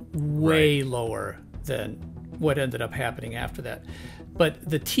way lower than what ended up happening after that. But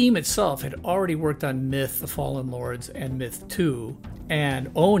the team itself had already worked on Myth, The Fallen Lords, and Myth 2,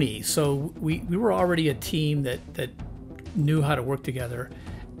 and Oni. So we were already a team that knew how to work together.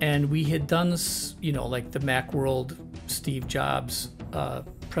 And we had done, you know, like the Macworld Steve Jobs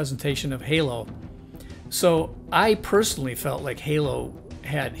presentation of Halo. So I personally felt like Halo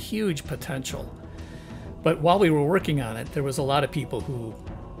had huge potential. But while we were working on it, there was a lot of people who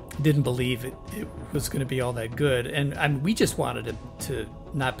didn't believe it was going to be all that good. And we just wanted to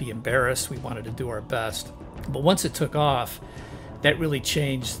not be embarrassed. We wanted to do our best. But once it took off, that really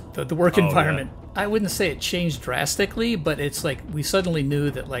changed the work environment. Yeah. I wouldn't say it changed drastically, but it's like we suddenly knew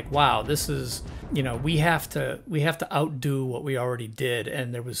that, like, wow, this is, you know, we have to outdo what we already did.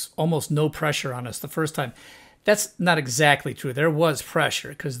 And there was almost no pressure on us the first time. That's not exactly true. There was pressure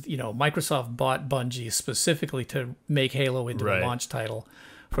because, you know, Microsoft bought Bungie specifically to make Halo into a launch title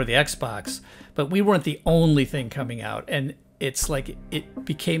for the Xbox, but we weren't the only thing coming out. And it's like it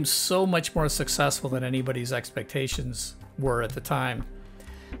became so much more successful than anybody's expectations were at the time,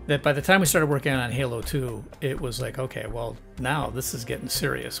 that by the time we started working on Halo 2, it was like, okay, well, now this is getting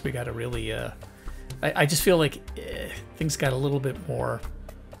serious. We got to really, I just feel like things got a little bit more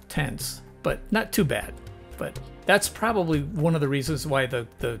tense, but not too bad. But that's probably one of the reasons why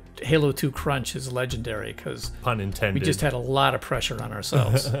the Halo 2 crunch is legendary, because pun intended, we just had a lot of pressure on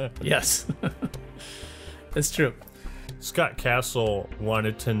ourselves. Yes, that's true. Scott Castle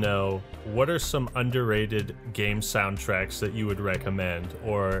wanted to know, what are some underrated game soundtracks that you would recommend,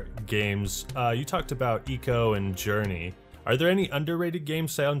 or games, you talked about Eco and Journey. Are there any underrated game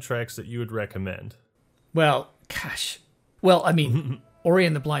soundtracks that you would recommend? Well, gosh. Well, I mean, Ori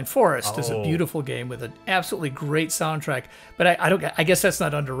and the Blind Forest is a beautiful game with an absolutely great soundtrack, but I guess that's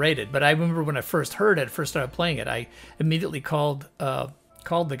not underrated. But I remember when I first heard it, first started playing it, I immediately called the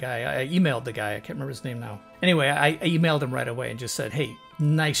guy. I emailed the guy. I can't remember his name now. Anyway, I emailed him right away and just said, hey,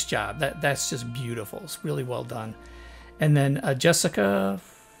 nice job. That's just beautiful. It's really well done. And then Jessica,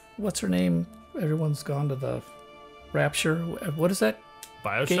 what's her name? Everyone's gone to the Rapture. What is that?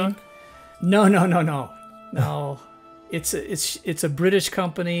 BioShock? Game? No. It's a British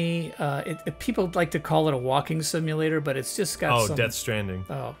company. People like to call it a walking simulator, but it's just got some... Death Stranding.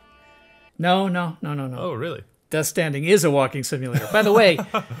 Oh. No. Oh, really? Death Stranding is a walking simulator. By the way,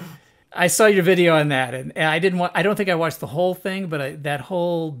 I saw your video on that, and I don't think I watched the whole thing, but that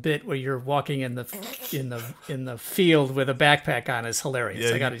whole bit where you're walking in the field with a backpack on is hilarious.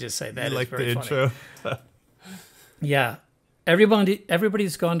 Yeah, I got to just say that is the very funny. intro. Yeah,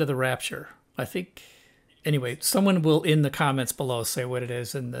 everybody's gone to the Rapture. I think. Anyway, someone will in the comments below say what it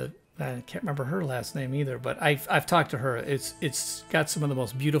is, and I can't remember her last name either. But I've talked to her. It's got some of the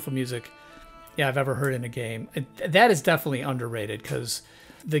most beautiful music I've ever heard in a game. That is definitely underrated because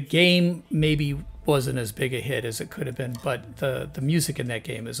the game maybe wasn't as big a hit as it could have been, but the music in that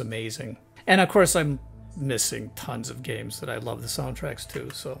game is amazing. And of course, I'm missing tons of games that I love the soundtracks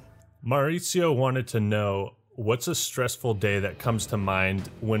to. So Mauricio wanted to know, what's a stressful day that comes to mind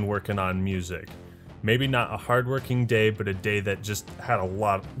when working on music? Maybe not a hardworking day, but a day that just had a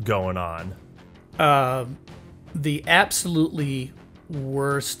lot going on. The absolutely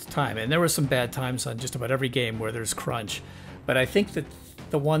worst time, and there were some bad times on just about every game where there's crunch, but I think that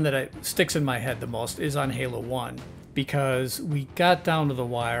the one that sticks in my head the most is on Halo 1, because we got down to the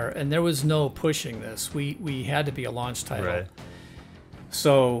wire and there was no pushing this. We had to be a launch title. Right.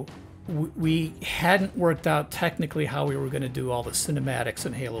 So we hadn't worked out technically how we were going to do all the cinematics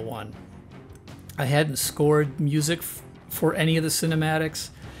in Halo 1. I hadn't scored music for any of the cinematics.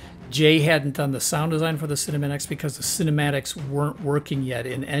 Jay hadn't done the sound design for the cinematics because the cinematics weren't working yet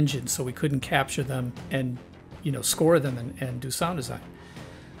in Engine, so we couldn't capture them and score them and do sound design.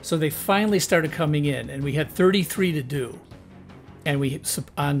 So they finally started coming in, and we had 33 to do. And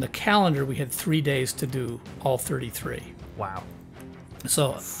on the calendar, we had 3 days to do all 33. Wow.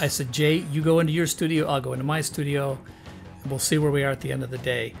 So I said, Jay, you go into your studio, I'll go into my studio, and we'll see where we are at the end of the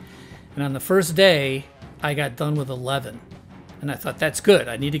day. And on the first day, I got done with 11. And I thought, that's good.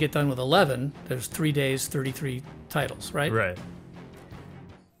 I need to get done with 11. There's 3 days, 33 titles, right? Right.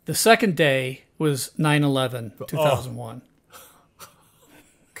 The second day was 9/11/2001.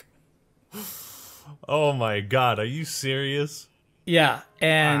 Oh my God, are you serious? Yeah,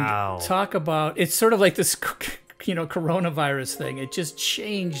 and wow. Talk about, it's sort of like this, coronavirus thing. It just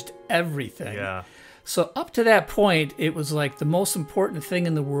changed everything. Yeah. So up to that point, it was like the most important thing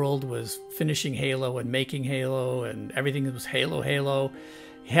in the world was finishing Halo and making Halo, and everything that was Halo.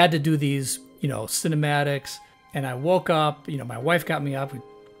 You had to do these, cinematics. And I woke up, my wife got me up. We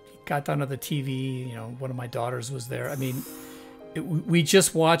got down to the TV. One of my daughters was there. I mean, we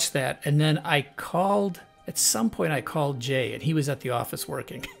just watched that. And then at some point I called Jay, and he was at the office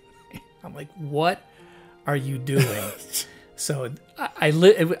working. I'm like, what are you doing? So I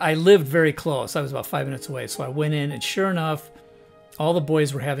lived very close. I was about 5 minutes away. So I went in, and sure enough, all the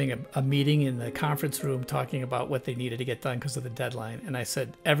boys were having a meeting in the conference room talking about what they needed to get done because of the deadline. And I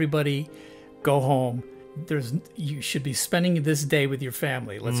said, everybody go home. You should be spending this day with your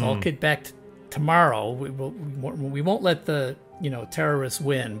family. Let's all get back tomorrow. We won't let the terrorists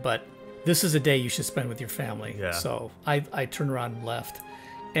win, but this is a day you should spend with your family. Yeah. So I turned around and left.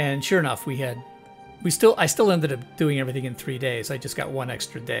 And sure enough, I still ended up doing everything in 3 days. I just got one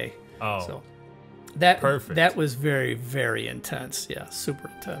extra day. Oh, so perfect. That was very, very intense. Yeah, super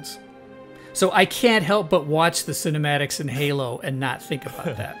intense. So I can't help but watch the cinematics in Halo and not think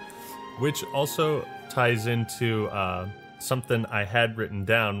about that. Which also ties into something I had written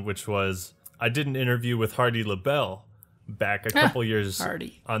down, which was I did an interview with Hardy LaBelle back a couple years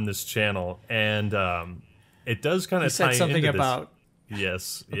Hardy. On this channel, and it does kind of tie said something into about. This.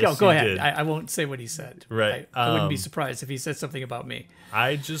 Yes. Go ahead. I won't say what he said. Right. I wouldn't be surprised if he said something about me.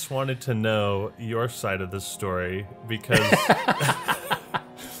 I just wanted to know your side of the story because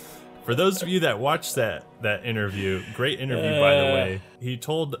for those of you that watched that interview, great interview by the way, he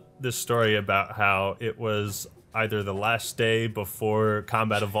told this story about how it was either the last day before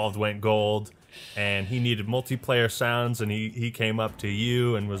Combat Evolved went gold and he needed multiplayer sounds, and he came up to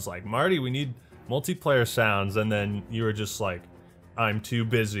you and was like, Marty, we need multiplayer sounds, and then you were just like, I'm too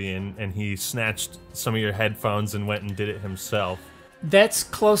busy, and he snatched some of your headphones and went and did it himself. That's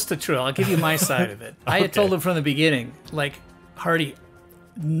close to true. I'll give you my side of it. I had told him from the beginning, like, Hardy,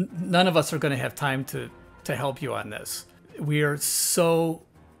 none of us are going to have time to help you on this. We are so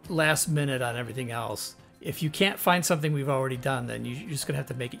last minute on everything else. If you can't find something we've already done, then you're just going to have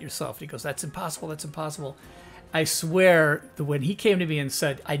to make it yourself. And he goes, that's impossible, that's impossible. I swear that when he came to me and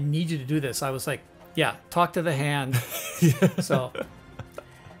said, I need you to do this, I was like, yeah, talk to the hand. So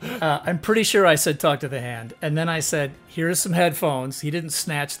I'm pretty sure I said talk to the hand. And then I said, here's some headphones. He didn't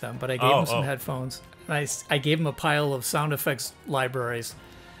snatch them, but I gave him some headphones. And I gave him a pile of sound effects libraries.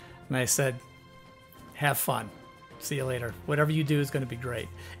 And I said, have fun. See you later. Whatever you do is going to be great.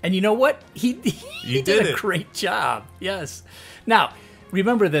 And you know what? He did a great job. Yes. Now,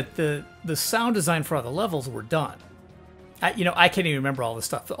 remember that the sound design for all the levels were done. I can't even remember all the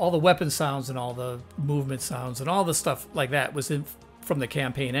stuff. All the weapon sounds and all the movement sounds and all the stuff like that was from the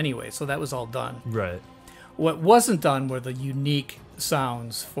campaign anyway. So that was all done. Right. What wasn't done were the unique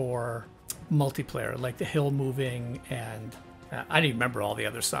sounds for multiplayer, like the hill moving and... I didn't remember all the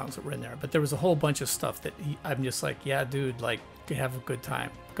other sounds that were in there, but there was a whole bunch of stuff that I'm just like, yeah, dude, like, have a good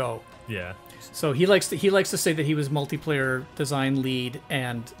time, go. Yeah. So he likes to say that he was multiplayer design lead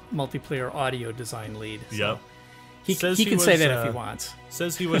and multiplayer audio design lead. So yep. He can say that if he wants.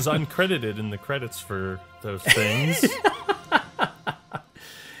 Says he was uncredited in the credits for those things.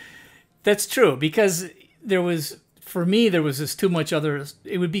 That's true, because for me, there was just too much other...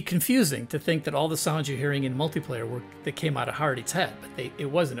 It would be confusing to think that all the sounds you're hearing in multiplayer that came out of Hardy's head, but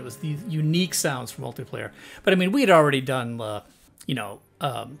it wasn't. It was the unique sounds from multiplayer. But I mean, we'd already done,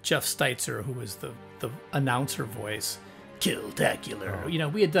 Jeff Steitzer, who was the announcer voice,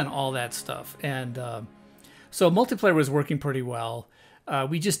 Killtacular. We had done all that stuff, and so multiplayer was working pretty well.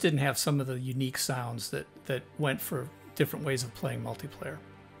 We just didn't have some of the unique sounds that went for different ways of playing multiplayer.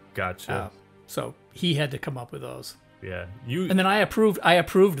 Gotcha. So he had to come up with those. Yeah. And then I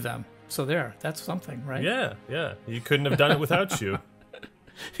approved them. So that's something, right? Yeah, yeah. You couldn't have done it without you.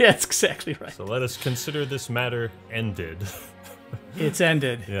 Yeah, that's exactly right. So let us consider this matter ended. It's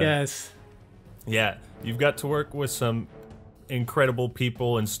ended, yeah. Yes. Yeah, you've got to work with some incredible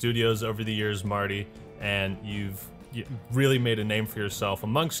people and studios over the years, Marty, and you really made a name for yourself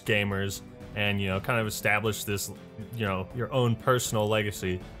amongst gamers. And, kind of establish this, your own personal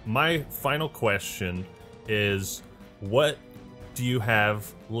legacy. My final question is, what do you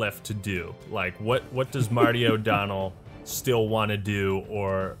have left to do? Like, what does Marty O Donnell still want to do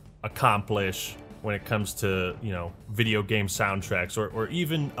or accomplish when it comes to, video game soundtracks or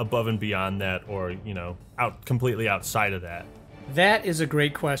even above and beyond that or, completely outside of that? That is a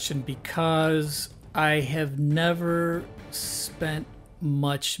great question because I have never spent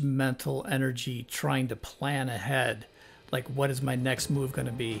much mental energy trying to plan ahead, like what is my next move going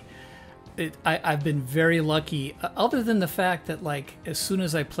to be. I've been very lucky, other than the fact that, like, as soon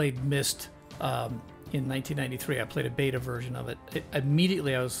as I played Myst in 1993, I played a beta version of it.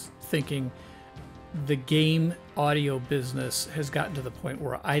 Immediately I was thinking the game audio business has gotten to the point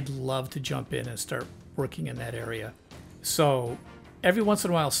where I'd love to jump in and start working in that area. So every once in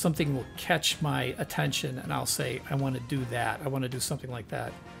a while, something will catch my attention, and I'll say, I want to do that. I want to do something like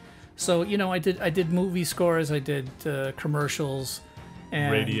that. So, I did movie scores, I did commercials,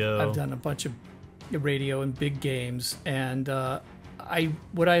 and radio. I've done a bunch of radio and big games. And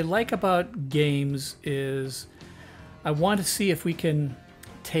what I like about games is I want to see if we can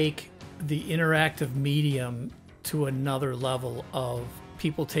take the interactive medium to another level of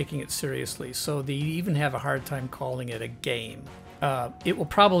people taking it seriously. So they even have a hard time calling it a game. It will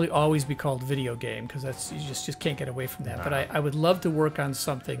probably always be called video game because you just can't get away from that. No. But I would love to work on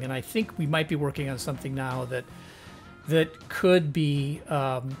something, and I think we might be working on something now that could be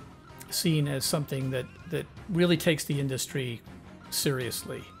seen as something that really takes the industry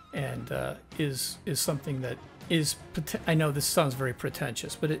seriously and is something that is. I know this sounds very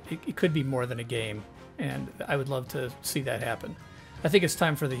pretentious, but it could be more than a game, and I would love to see that happen. I think it's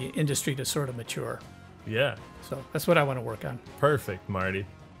time for the industry to sort of mature. Yeah. So that's what I want to work on. Perfect, Marty.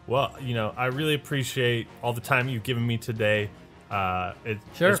 Well, I really appreciate all the time you've given me today.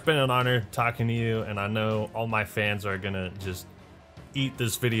 It's been an honor talking to you, and I know all my fans are going to just eat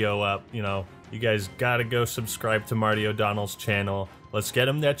this video up. You guys got to go subscribe to Marty O Donnell's channel. Let's get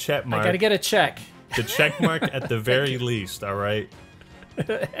him that check mark. I got to get a check. The check mark at the very least, all right?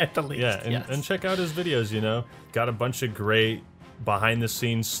 At the least, yeah, and check out his videos, Got a bunch of great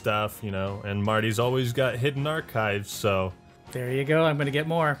behind-the-scenes stuff, and Marty's always got hidden archives, so... There you go, I'm going to get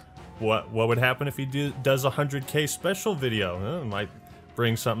more. What would happen if he does a 100K special video? It might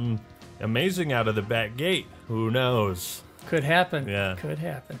bring something amazing out of the back gate. Who knows? Could happen. Yeah. Could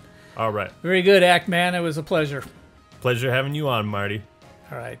happen. All right. Very good, Act Man. It was a pleasure. Pleasure having you on, Marty.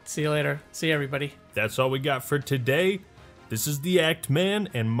 All right. See you later. See you, everybody. That's all we got for today. This is the Act Man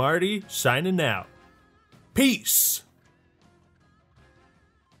and Marty signing out. Peace!